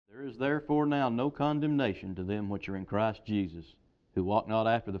is therefore now no condemnation to them which are in Christ Jesus, who walk not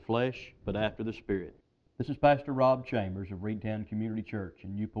after the flesh, but after the Spirit. This is Pastor Rob Chambers of Reedtown Community Church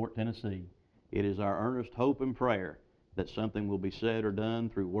in Newport, Tennessee. It is our earnest hope and prayer that something will be said or done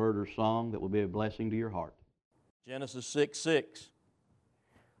through word or song that will be a blessing to your heart. Genesis 6:6.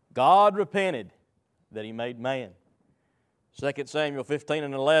 God repented that He made man. 2 Samuel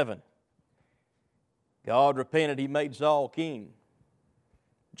 15:11. God repented, He made Saul king.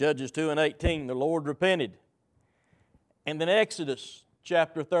 Judges 2:18. The Lord repented. And then Exodus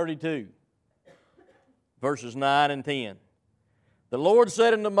chapter 32, verses 9 and 10. The Lord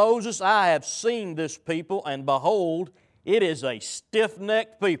said unto Moses, I have seen this people, and behold, it is a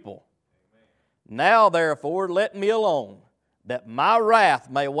stiff-necked people. Now therefore let me alone, that my wrath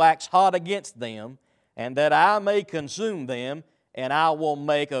may wax hot against them, and that I may consume them, and I will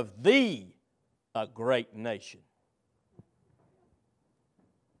make of thee a great nation.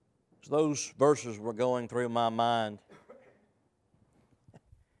 As those verses were going through my mind,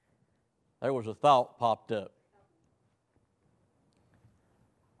 there was a thought popped up.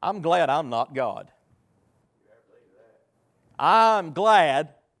 I'm glad I'm not God. I'm glad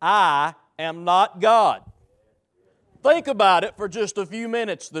I am not God. Think about it for just a few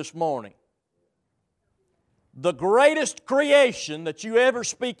minutes this morning. The greatest creation that you ever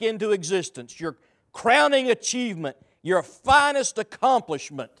speak into existence, your crowning achievement, your finest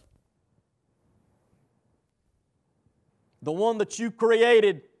accomplishment, the one that you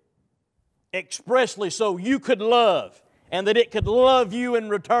created expressly so you could love and that it could love you in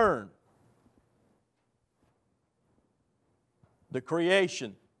return. The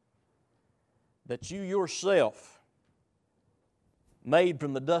creation that you yourself made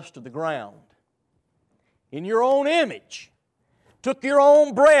from the dust of the ground in your own image, took your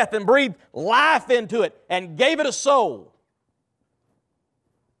own breath and breathed life into it and gave it a soul.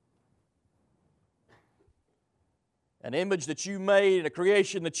 An image that you made, a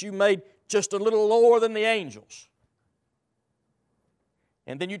creation that you made just a little lower than the angels.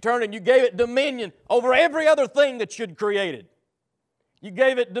 And then you turned and you gave it dominion over every other thing that you'd created. You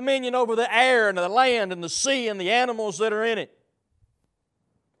gave it dominion over the air and the land and the sea and the animals that are in it.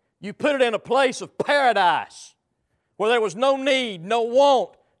 You put it in a place of paradise where there was no need, no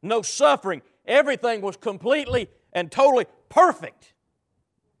want, no suffering. Everything was completely and totally perfect.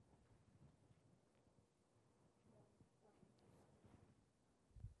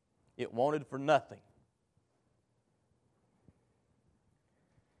 It wanted for nothing.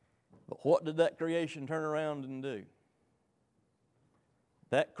 But what did that creation turn around and do?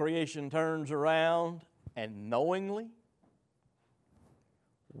 That creation turns around and knowingly,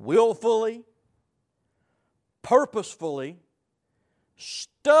 willfully, purposefully,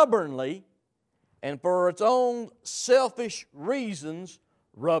 stubbornly, and for its own selfish reasons,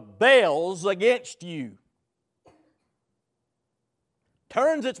 rebels against you.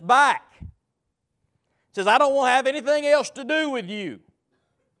 Turns its back. Says, I don't want to have anything else to do with you.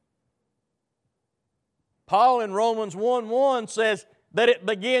 Paul in Romans 1:1 says that it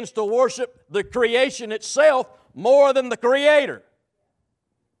begins to worship the creation itself more than the Creator.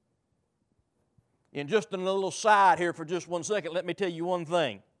 In just a little side here for just 1 second, let me tell you one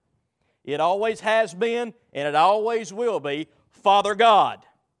thing. It always has been, and it always will be, Father God.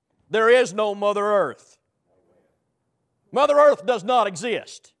 There is no Mother Earth. Mother Earth does not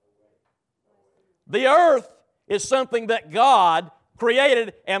exist. The earth is something that God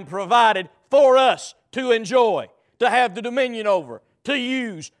created and provided for us to enjoy, to have the dominion over, to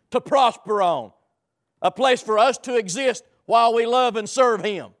use, to prosper on. A place for us to exist while we love and serve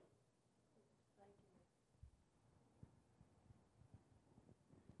Him.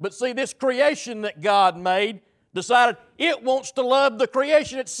 But see, this creation that God made decided it wants to love the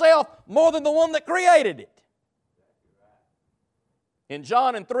creation itself more than the one that created it. In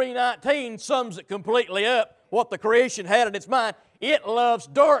John 3:19 sums it completely up, what the creation had in its mind. It loves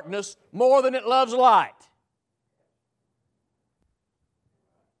darkness more than it loves light.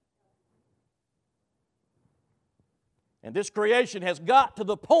 And this creation has got to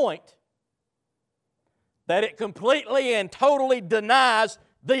the point that it completely and totally denies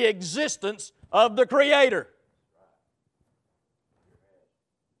the existence of the Creator.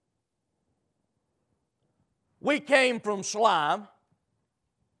 We came from slime,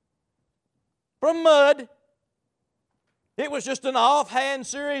 from mud. It was just an offhand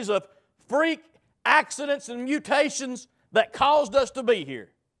series of freak accidents and mutations that caused us to be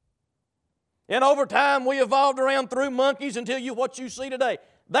here. And over time, we evolved around through monkeys until what you see today.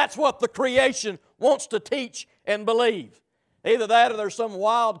 That's what the creation wants to teach and believe. Either that or there's some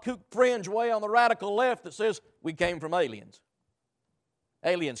wild kook fringe way on the radical left that says we came from aliens.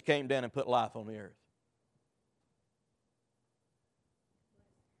 Aliens came down and put life on the earth.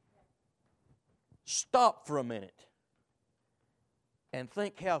 Stop for a minute and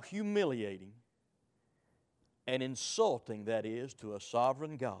think how humiliating and insulting that is to a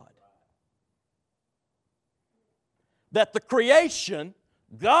sovereign God. That the creation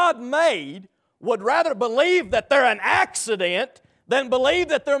God made would rather believe that they're an accident than believe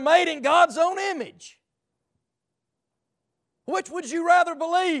that they're made in God's own image. Which would you rather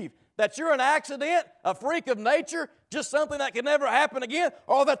believe? That you're an accident, a freak of nature, just something that could never happen again,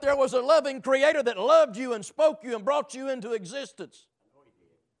 or that there was a loving Creator that loved you and spoke you and brought you into existence?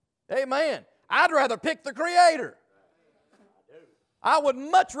 Amen. I'd rather pick the Creator. I would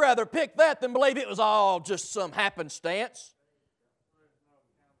much rather pick that than believe it was all just some happenstance.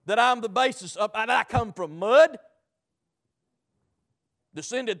 That I'm the basis of, and I come from mud,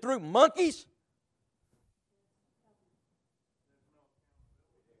 descended through monkeys.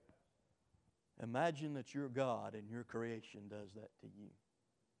 Imagine that your God and your creation does that to you.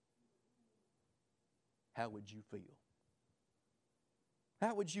 How would you feel?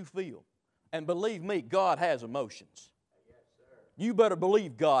 How would you feel? And believe me, God has emotions. You better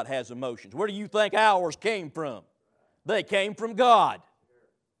believe God has emotions. Where do you think ours came from? They came from God.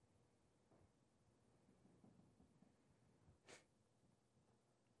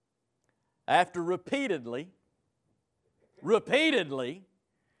 After repeatedly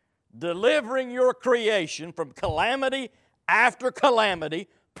delivering your creation from calamity after calamity,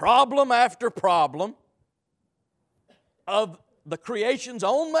 problem after problem of the creation's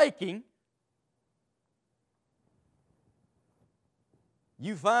own making,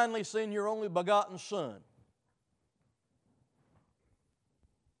 you finally send your only begotten Son.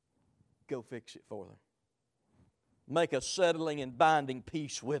 Go fix it for them. Make a settling and binding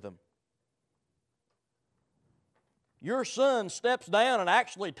peace with them. Your Son steps down and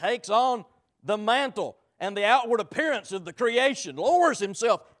actually takes on the mantle and the outward appearance of the creation, lowers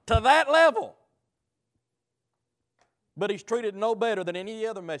Himself to that level. But He's treated no better than any of the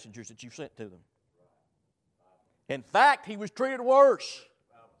other messengers that you've sent to them. In fact, He was treated worse.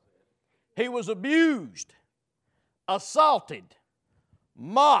 He was abused, assaulted,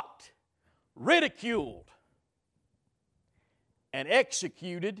 mocked, ridiculed, and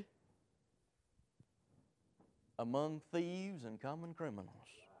executed among thieves and common criminals.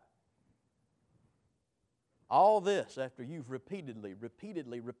 All this after you've repeatedly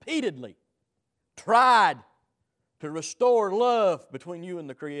tried to restore love between you and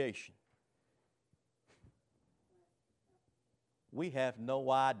the creation. We have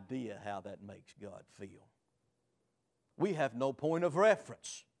no idea how that makes God feel. We have no point of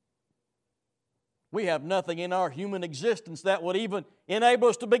reference. We have nothing in our human existence that would even enable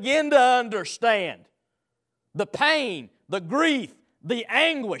us to begin to understand the pain, the grief, the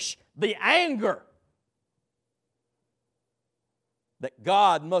anguish, the anger that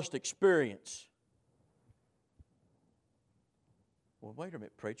God must experience. Well, wait a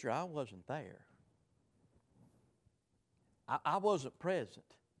minute, preacher, I wasn't there. I wasn't present.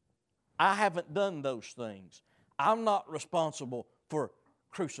 I haven't done those things. I'm not responsible for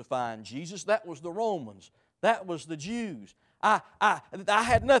crucifying Jesus. That was the Romans. That was the Jews. I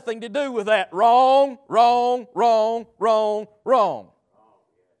had nothing to do with that. Wrong, wrong, wrong, wrong, wrong.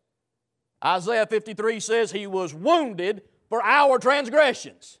 Isaiah 53 says He was wounded for our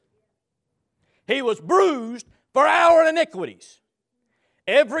transgressions. He was bruised for our iniquities.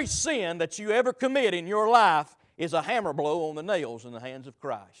 Every sin that you ever commit in your life is a hammer blow on the nails in the hands of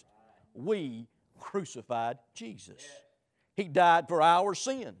Christ. We crucified Jesus. He died for our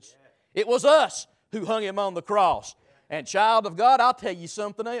sins. It was us who hung Him on the cross. And child of God, I'll tell you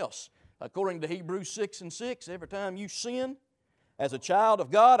something else. According to Hebrews 6:6, every time you sin as a child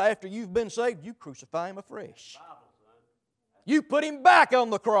of God after you've been saved, you crucify Him afresh. You put Him back on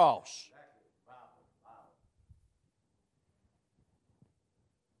the cross.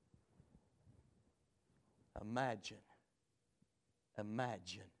 Imagine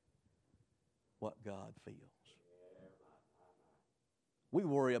what God feels. We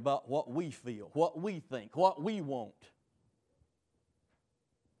worry about what we feel, what we think, what we want.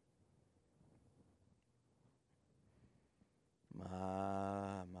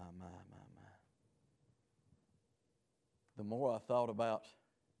 My. The more I thought about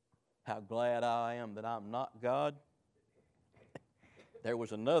how glad I am that I'm not God, there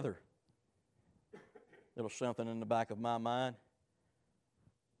was another little something in the back of my mind.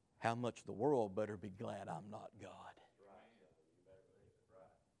 How much the world better be glad I'm not God.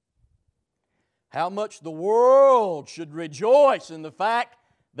 How much the world should rejoice in the fact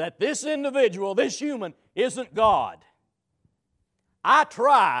that this individual, this human, isn't God. I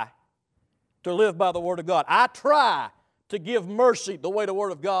try to live by the Word of God. I try to give mercy the way the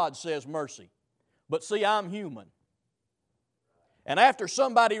Word of God says mercy. But see, I'm human. And after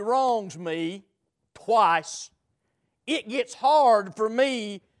somebody wrongs me twice, it gets hard for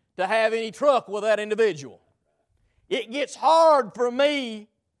me to have any truck with that individual. It gets hard for me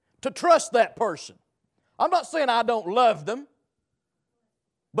to trust that person. I'm not saying I don't love them,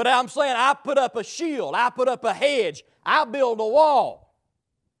 but I'm saying I put up a shield, I put up a hedge, I build a wall.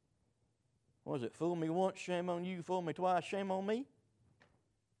 What was it? Fool me once, shame on you. Fool me twice, shame on me.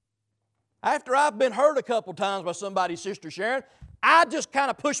 After I've been hurt a couple times by somebody's Sister Sharon, I just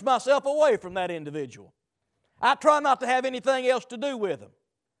kind of push myself away from that individual. I try not to have anything else to do with them.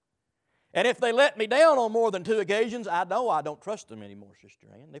 And if they let me down on more than 2 occasions, I know I don't trust them anymore, Sister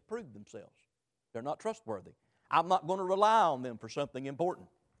Ann. They've proved themselves. They're not trustworthy. I'm not going to rely on them for something important.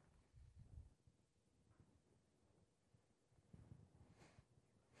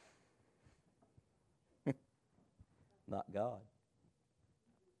 Not God.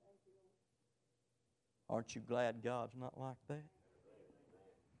 Aren't you glad God's not like that?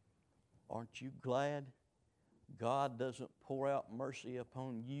 Aren't you glad God doesn't pour out mercy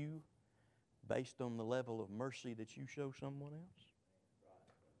upon you based on the level of mercy that you show someone else?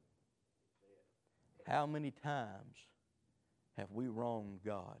 How many times have we wronged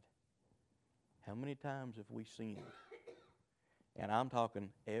God? How many times have we sinned? And I'm talking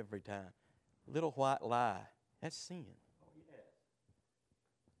every time. Little white lie, that's sin.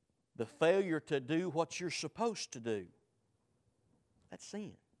 The failure to do what you're supposed to do, that's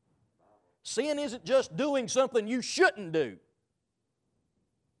sin. Sin isn't just doing something you shouldn't do.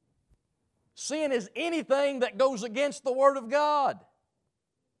 Sin is anything that goes against the Word of God.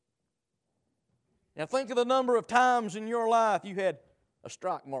 Now think of the number of times in your life you had a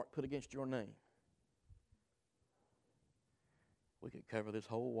strike mark put against your name. We could cover this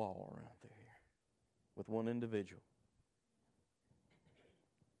whole wall around there with one individual.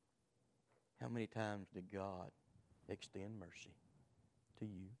 How many times did God extend mercy to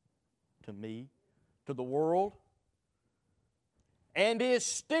you, to me, to the world? And is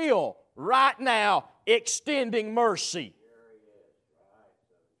still, right now, extending mercy.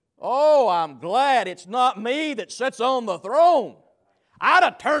 Oh, I'm glad it's not me that sits on the throne. I'd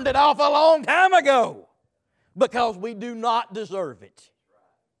have turned it off a long time ago because we do not deserve it.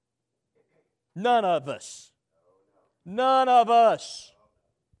 None of us. None of us.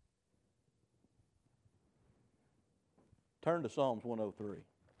 Turn to Psalms 103.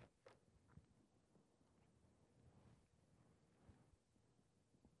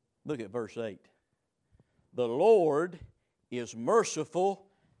 Look at verse 8. The Lord is merciful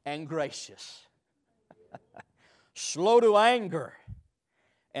and gracious, slow to anger,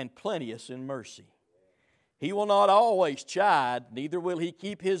 and plenteous in mercy. He will not always chide, neither will He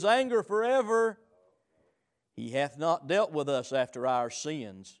keep His anger forever. He hath not dealt with us after our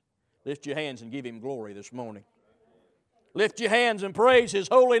sins. Lift your hands and give Him glory this morning. Lift your hands and praise His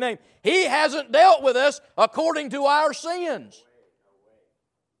holy name. He hasn't dealt with us according to our sins.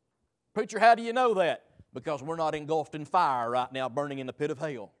 Preacher, how do you know that? Because we're not engulfed in fire right now, burning in the pit of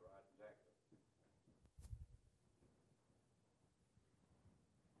hell.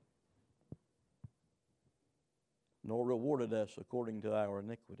 Nor rewarded us according to our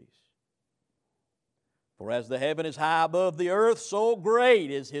iniquities. For as the heaven is high above the earth, so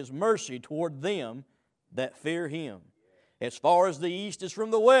great is His mercy toward them that fear Him. As far as the east is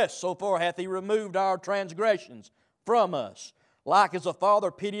from the west, so far hath He removed our transgressions from us. Like as a father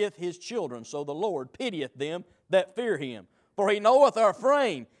pitieth his children, so the Lord pitieth them that fear Him. For He knoweth our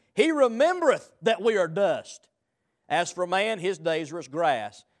frame. He remembereth that we are dust. As for man, his days are as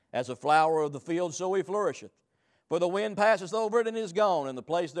grass. As a flower of the field, so he flourisheth. For the wind passeth over it and is gone, and the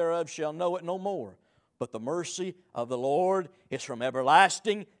place thereof shall know it no more. But the mercy of the Lord is from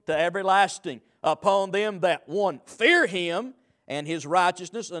everlasting to everlasting upon them that, one, fear Him, and His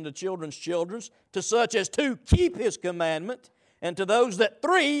righteousness unto children's children, to such as, two, keep His commandment, and to those that,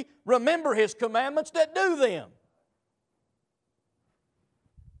 three, remember His commandments that do them.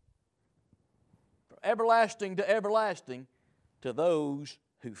 From everlasting to those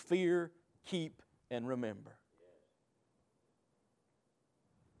who fear, keep, and remember.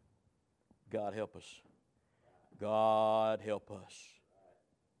 God help us. God help us.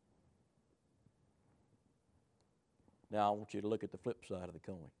 Now I want you to look at the flip side of the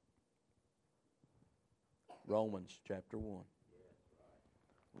coin. Romans chapter 1.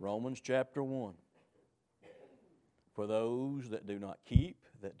 Romans chapter 1. For those that do not keep,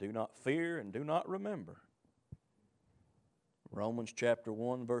 that do not fear, and do not remember. Romans chapter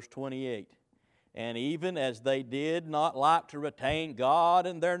 1, verse 28. And even as they did not like to retain God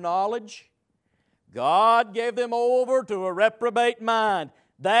in their knowledge, God gave them over to a reprobate mind.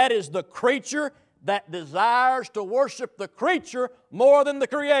 That is the creature that desires to worship the creature more than the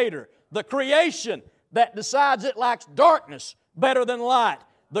Creator. The creation that decides it likes darkness better than light.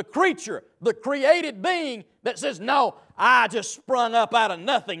 The creature, the created being that says, no, I just sprung up out of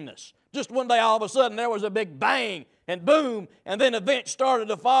nothingness. Just one day all of a sudden there was a big bang and boom, and then events started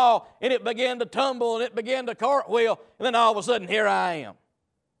to fall, and it began to tumble, and it began to cartwheel, and then all of a sudden here I am.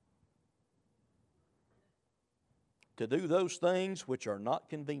 To do those things which are not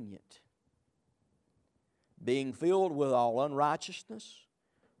convenient, being filled with all unrighteousness,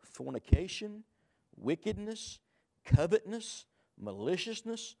 fornication, wickedness, covetousness,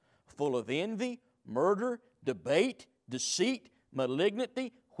 maliciousness, full of envy, murder, debate, deceit,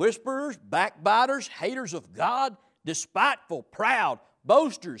 malignity, whisperers, backbiters, haters of God, despiteful, proud,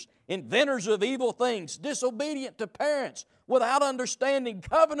 boasters, inventors of evil things, disobedient to parents, without understanding,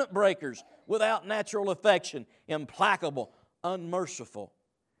 covenant breakers, without natural affection, implacable, unmerciful.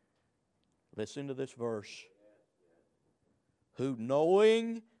 Listen to this verse. Who,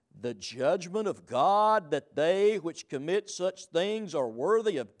 knowing the judgment of God, that they which commit such things are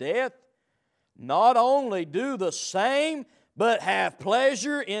worthy of death, not only do the same, but have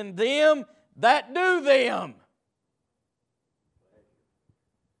pleasure in them that do them.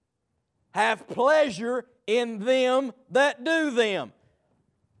 Have pleasure in them that do them.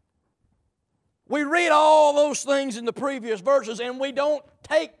 We read all those things in the previous verses, and we don't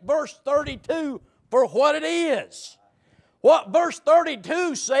take verse 32 for what it is. What verse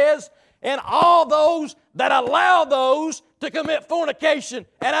 32 says, and all those that allow those to commit fornication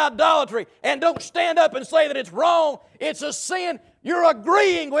and idolatry and don't stand up and say that it's wrong, it's a sin, you're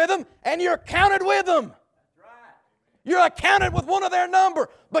agreeing with them and you're counted with them. You're accounted with one of their number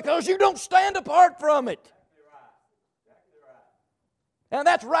because you don't stand apart from it. And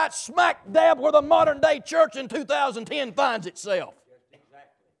that's right smack dab where the modern day church in 2010 finds itself.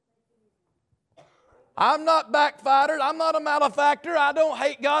 I'm not backfighters. I'm not a malefactor. I don't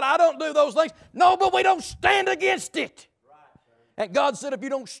hate God. I don't do those things. No, but we don't stand against it. And God said if you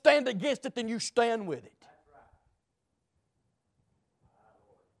don't stand against it, then you stand with it.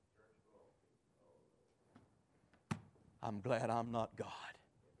 I'm glad I'm not God.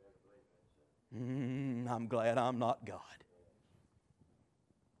 I'm glad I'm not God.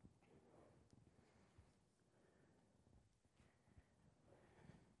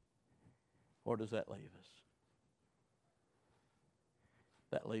 Where does that leave us?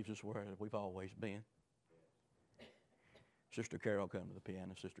 That leaves us where we've always been. Sister Carol, come to the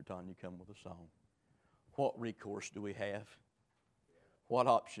piano. Sister Tanya, come with a song. What recourse do we have? What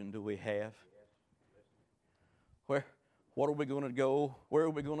option do we have? What are we going to go? Where are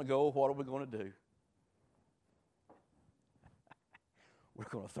we going to go? What are we going to do? We're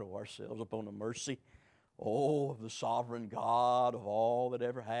going to throw ourselves upon the mercy, of the sovereign God of all that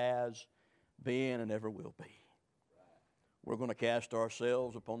ever has been and ever will be. We're going to cast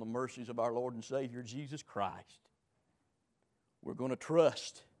ourselves upon the mercies of our Lord and Savior Jesus Christ. We're going to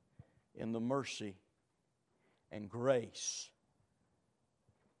trust in the mercy and grace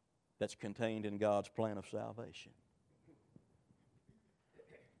that's contained in God's plan of salvation.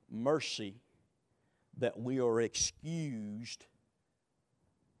 Mercy that we are excused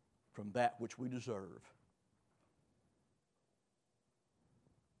from that which we deserve.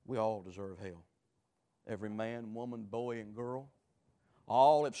 We all deserve hell. Every man, woman, boy, and girl.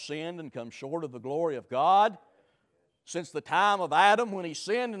 All have sinned and come short of the glory of God. Since the time of Adam when he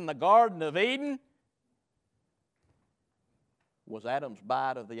sinned in the Garden of Eden. Was Adam's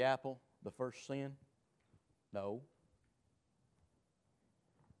bite of the apple the first sin? No.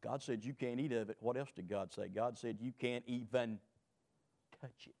 God said you can't eat of it. What else did God say? God said you can't even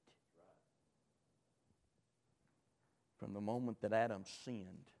touch it. From the moment that Adam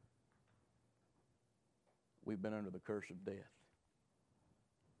sinned, we've been under the curse of death.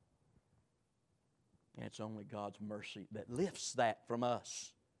 And it's only God's mercy that lifts that from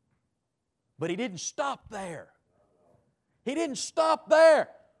us. But He didn't stop there. He didn't stop there.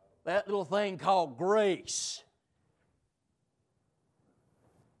 That little thing called grace.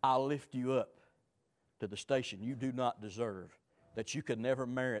 I'll lift you up to the station you do not deserve, that you could never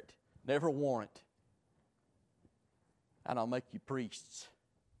merit, never warrant. And I'll make you priests.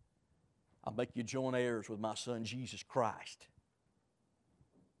 I'll make you joint heirs with my Son Jesus Christ.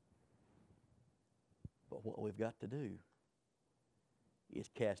 But what we've got to do is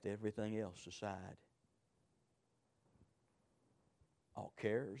cast everything else aside. All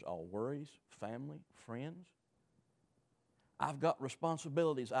cares, all worries, family, friends. I've got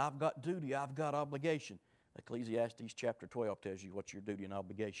responsibilities. I've got duty. I've got obligation. Ecclesiastes chapter 12 tells you what your duty and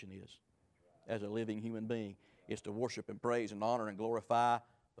obligation is as a living human being. It's to worship and praise and honor and glorify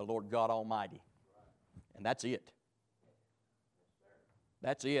the Lord God Almighty. And that's it.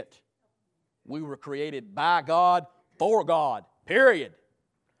 That's it. We were created by God, for God, period.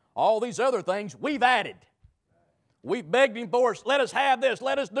 All these other things we've added. We've begged Him for us. Let us have this.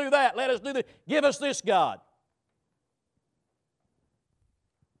 Let us do that. Let us do this. Give us this, God.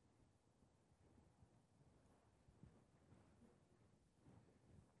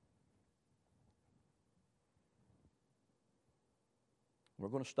 We're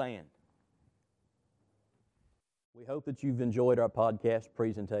going to stand. We hope that you've enjoyed our podcast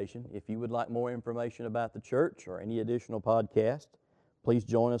presentation. If you would like more information about the church or any additional podcast, please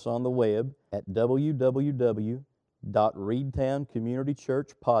join us on the web at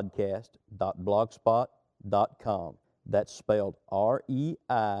www.reidtowncommunitychurchpodcast.blogspot.com. That's spelled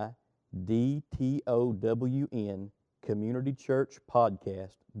REIDTOWN,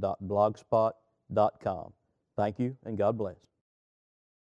 communitychurchpodcast.blogspot.com. Thank you, and God bless.